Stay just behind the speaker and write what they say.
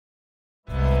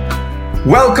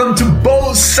Welcome to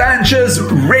Bo Sanchez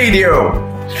Radio.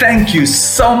 Thank you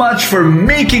so much for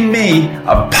making me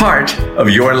a part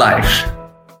of your life.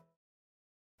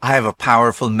 I have a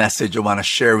powerful message I want to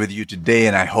share with you today,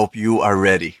 and I hope you are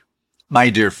ready. My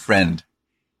dear friend,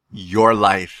 your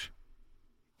life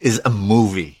is a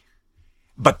movie.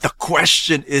 But the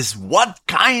question is, what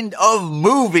kind of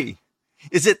movie?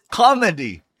 Is it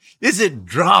comedy? Is it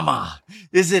drama?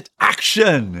 Is it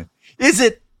action? Is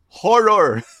it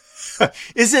horror?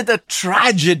 Is it a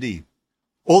tragedy?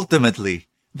 Ultimately,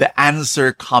 the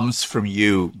answer comes from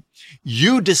you.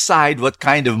 You decide what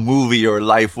kind of movie your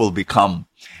life will become.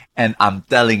 And I'm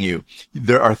telling you,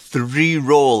 there are 3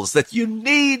 roles that you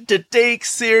need to take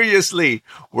seriously.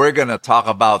 We're going to talk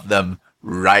about them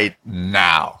right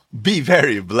now. Be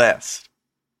very blessed.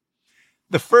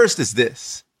 The first is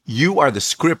this. You are the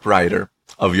script writer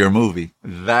of your movie.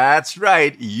 That's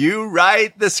right. You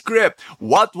write the script.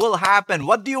 What will happen?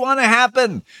 What do you want to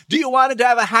happen? Do you want it to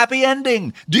have a happy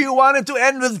ending? Do you want it to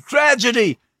end with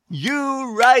tragedy?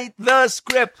 You write the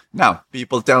script. Now,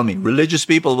 religious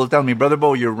people will tell me, Brother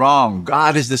Bo, you're wrong.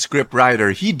 God is the script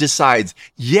writer. He decides.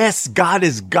 Yes, God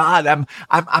is God.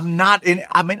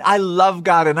 I love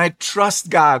God and I trust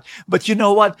God. But you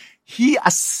know what? He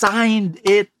assigned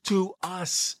it to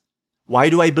us. Why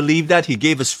do I believe that? He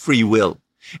gave us free will.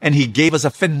 And he gave us a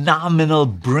phenomenal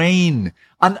brain,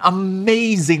 an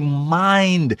amazing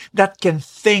mind that can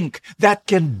think, that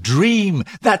can dream,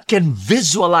 that can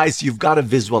visualize. You've got to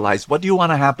visualize. What do you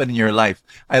want to happen in your life?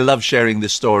 I love sharing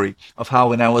this story of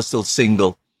how when I was still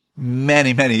single,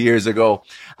 many, many years ago,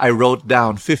 I wrote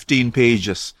down 15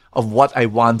 pages of what I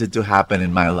wanted to happen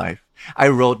in my life. I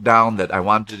wrote down that I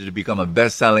wanted to become a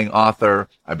best-selling author.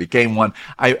 I became one.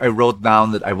 I wrote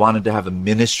down that I wanted to have a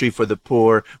ministry for the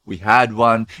poor. We had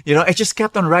one. I just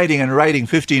kept on writing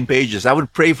 15 pages. I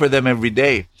would pray for them every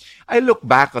day. I look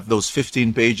back at those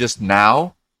 15 pages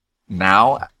now,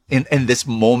 in this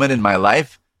moment in my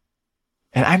life,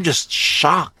 and I'm just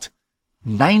shocked.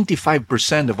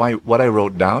 95% of what I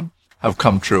wrote down have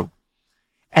come true.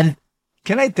 And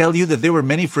can I tell you that there were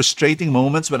many frustrating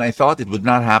moments when I thought it would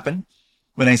not happen?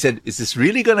 When I said, is this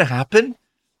really going to happen?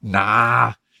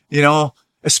 Nah.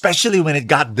 Especially when it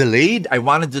got delayed. I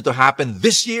wanted it to happen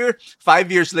this year.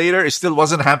 5 years later, it still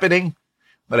wasn't happening.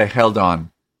 But I held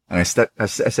on. And I said,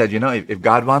 if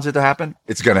God wants it to happen,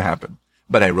 it's going to happen.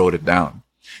 But I wrote it down.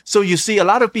 So you see, a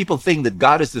lot of people think that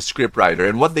God is the script writer,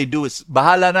 and what they do is,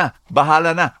 bahala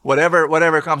na,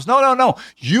 whatever comes. No.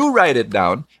 You write it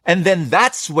down, and then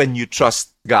that's when you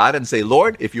trust God and say,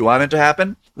 Lord, if you want it to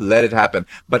happen, let it happen.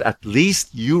 But at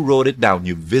least you wrote it down,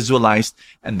 you visualized,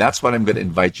 and that's what I'm going to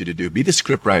invite you to do. Be the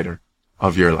script writer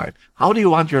of your life. How do you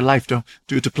want your life to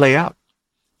play out?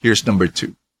 Here's number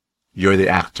 2. You're the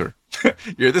actor.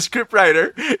 You're the script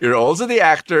writer. You're also the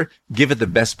actor. Give it the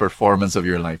best performance of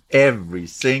your life every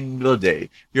single day.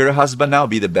 You're a husband now,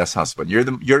 be the best husband.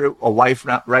 You're a wife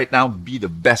right now, be the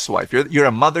best wife. You're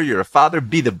a mother, you're a father,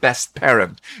 be the best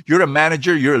parent. You're a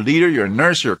manager, you're a leader, you're a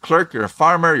nurse, you're a clerk, you're a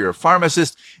farmer, you're a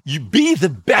pharmacist. You be the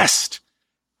best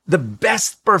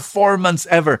performance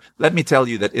ever. Let me tell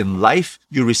you that in life,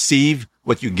 you receive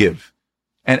what you give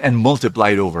and multiply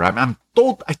it over. I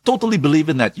totally believe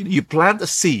in that. You plant a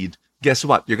seed. Guess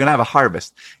what? You're going to have a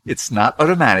harvest. It's not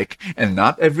automatic, and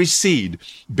not every seed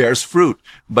bears fruit,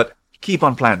 but keep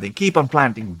on planting.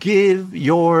 Give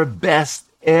your best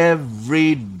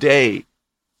every day.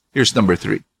 Here's number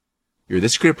 3. You're the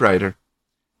scriptwriter.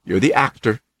 You're the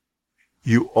actor.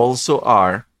 You also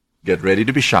are, get ready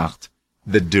to be shocked,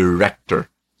 the director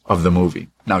of the movie.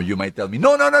 Now, you might tell me,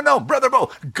 no, Brother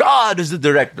Bo, God is the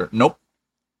director. Nope.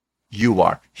 You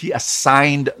are. He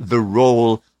assigned the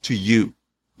role to you.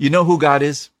 You know who God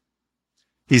is?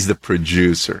 He's the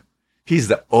producer. He's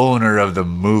the owner of the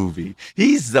movie.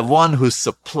 He's the one who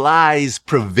supplies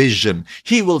provision.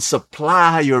 He will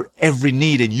supply your every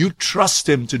need, and you trust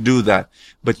him to do that.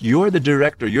 But you're the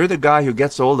director. You're the guy who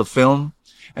gets all the film,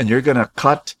 and you're going to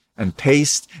cut and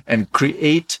paste and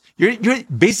create. You're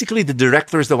basically, the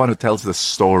director is the one who tells the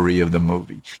story of the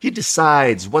movie. He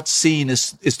decides what scene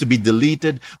is to be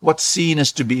deleted, what scene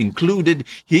is to be included.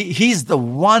 He's the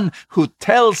one who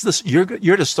tells this. You're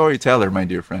the storyteller, my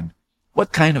dear friend.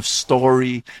 What kind of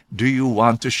story do you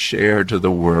want to share to the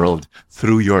world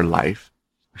through your life?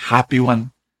 A happy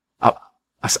one,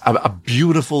 a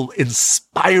beautiful,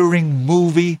 inspiring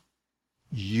movie.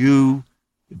 You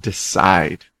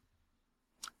decide.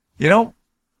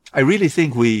 I really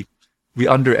think we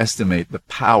underestimate the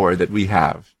power that we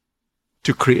have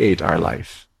to create our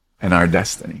life and our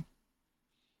destiny.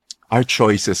 Our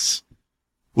choices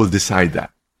will decide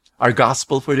that. Our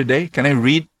gospel for today, can I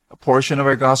read a portion of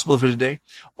our gospel for today.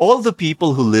 All the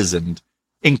people who listened,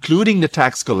 including the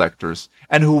tax collectors,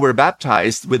 and who were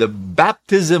baptized with the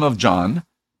baptism of John,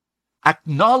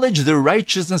 acknowledged the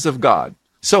righteousness of God.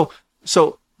 So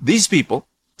these people,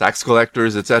 tax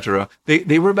collectors, etc.,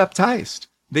 they were baptized.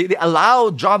 They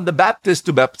allowed John the Baptist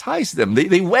to baptize them.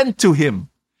 They went to him.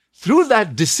 Through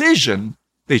that decision,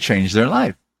 they changed their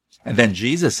life. And then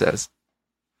Jesus says,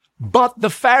 but the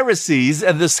Pharisees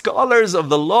and the scholars of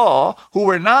the law who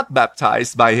were not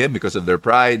baptized by him because of their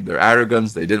pride, their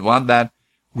arrogance, they didn't want that,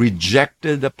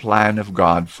 rejected the plan of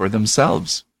God for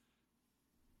themselves.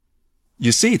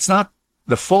 You see, it's not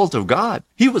the fault of God.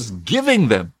 He was giving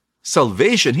them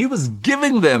salvation. He was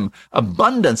giving them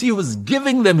abundance. He was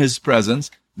giving them his presence.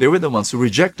 They were the ones who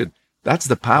rejected. That's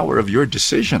the power of your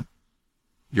decision.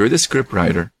 You're the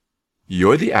scriptwriter.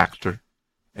 You're the actor.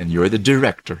 And you're the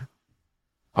director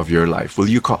of your life. Will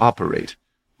you cooperate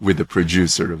with the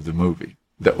producer of the movie,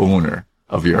 the owner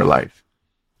of your life?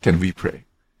 Can we pray?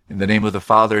 In the name of the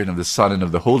Father, and of the Son, and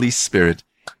of the Holy Spirit.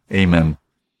 Amen.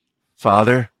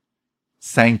 Father,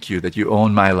 thank you that you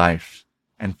own my life.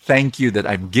 And thank you that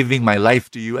I'm giving my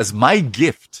life to you as my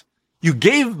gift. You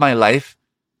gave my life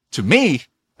to me,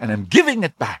 and I'm giving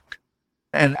it back.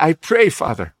 And I pray,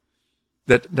 Father,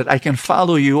 that I can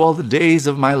follow you all the days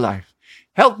of my life.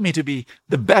 Help me to be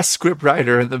the best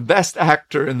scriptwriter and the best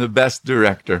actor and the best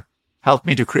director. Help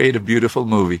me to create a beautiful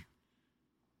movie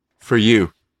for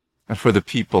you and for the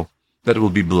people that will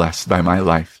be blessed by my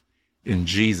life. In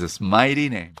Jesus' mighty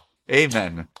name,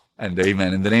 amen and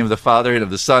amen. In the name of the Father, and of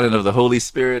the Son, and of the Holy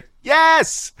Spirit.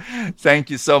 Yes! Thank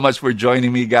you so much for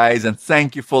joining me, guys. And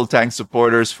thank you, Full Tank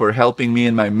supporters, for helping me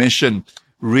in my mission.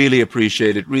 Really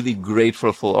appreciate it. Really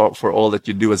grateful for all that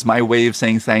you do. As my way of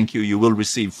saying thank you, you will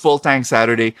receive Full Tank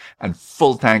Saturday and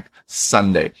Full Tank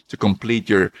Sunday to complete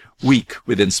your week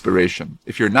with inspiration.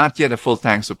 If you're not yet a Full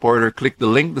Tank supporter, click the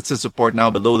link that says support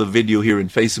now below the video here in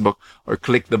Facebook, or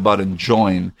click the button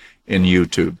join in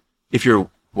YouTube if you're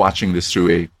watching this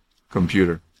through a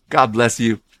computer. God bless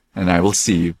you, and I will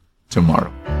see you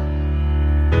tomorrow.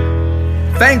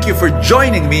 Thank you for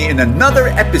joining me in another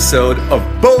episode of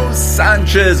Bo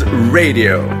Sanchez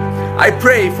Radio. I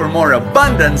pray for more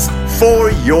abundance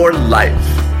for your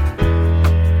life.